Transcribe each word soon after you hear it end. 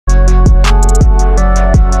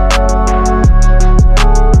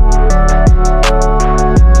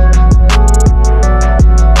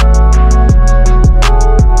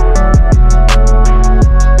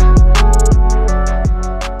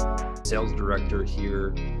director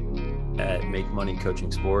here at Make Money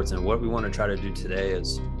Coaching Sports. And what we want to try to do today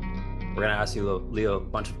is we're going to ask you, Leo, a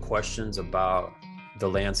bunch of questions about the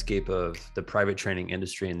landscape of the private training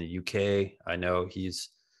industry in the UK. I know he's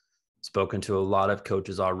spoken to a lot of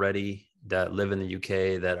coaches already that live in the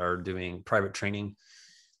UK that are doing private training.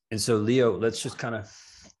 And so, Leo, let's just kind of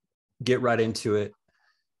get right into it.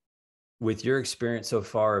 With your experience so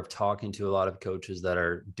far of talking to a lot of coaches that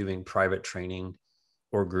are doing private training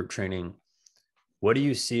or group training, what do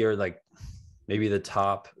you see are like maybe the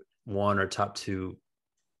top one or top two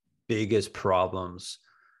biggest problems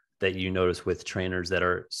that you notice with trainers that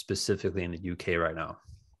are specifically in the UK right now?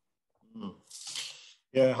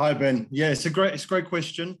 Yeah, hi Ben. Yeah, it's a great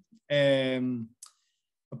question.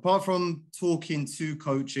 Apart from talking to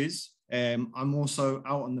coaches, I'm also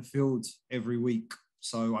out on the field every week.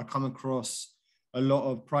 So I come across a lot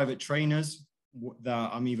of private trainers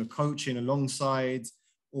that I'm either coaching alongside,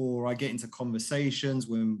 or I get into conversations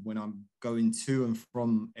when I'm going to and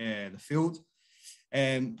from the field.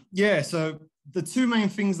 So the two main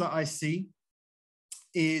things that I see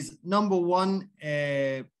is, number one,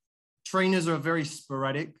 trainers are very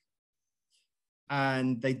sporadic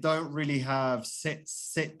and they don't really have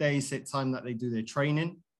set days, set time that they do their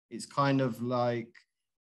training. It's kind of like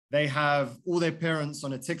they have all their parents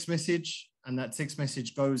on a text message, and that text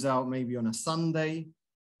message goes out maybe on a Sunday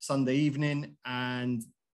evening, and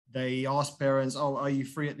they ask parents, oh, are you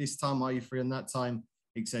free at this time? Are you free on that time?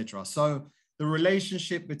 Etc. So the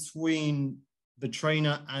relationship between the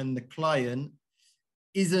trainer and the client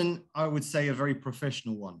isn't, I would say, a very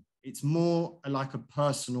professional one. It's more like a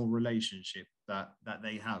personal relationship that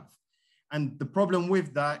they have. And the problem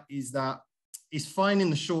with that is that it's fine in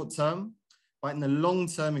the short term, but in the long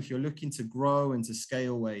term, if you're looking to grow and to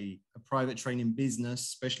scale a private training business,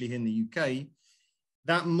 especially here in the UK,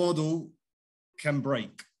 that model can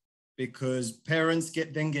break because parents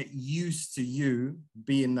get used to you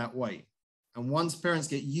being that way. And once parents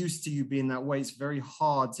get used to you being that way, it's very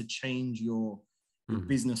hard to change your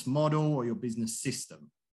business model or your business system.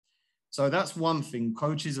 So that's one thing.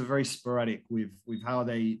 Coaches are very sporadic with how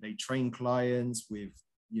they train clients, with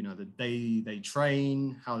the day they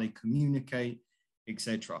train, how they communicate,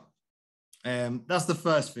 etc. That's the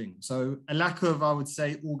first thing. So a lack of, I would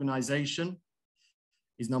say, organization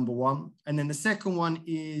is number one. And then the second one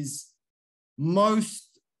is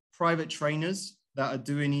most private trainers that are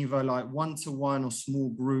doing either like one-to-one or small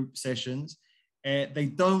group sessions,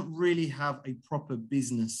 they don't really have a proper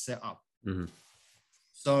business set up. Mm-hmm.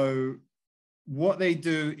 So what they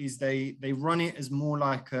do is they run it as more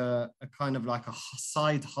like a kind of like a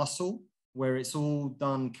side hustle where it's all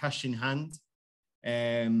done cash in hand,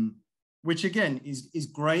 which again is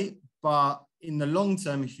great. But in the long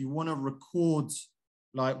term, if you want to record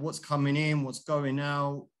like what's coming in, what's going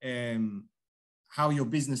out, how your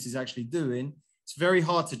business is actually doing, it's very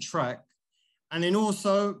hard to track. And then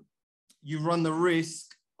also you run the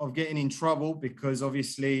risk of getting in trouble because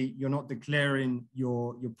obviously you're not declaring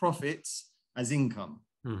your profits as income.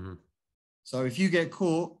 Mm-hmm. So if you get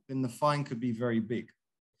caught, then the fine could be very big.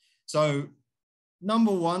 So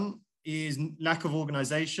number one is lack of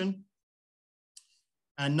organization.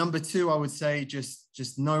 And number two, I would say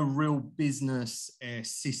just no real business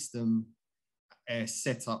system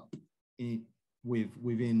set up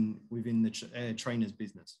within the trainer's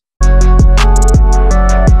business.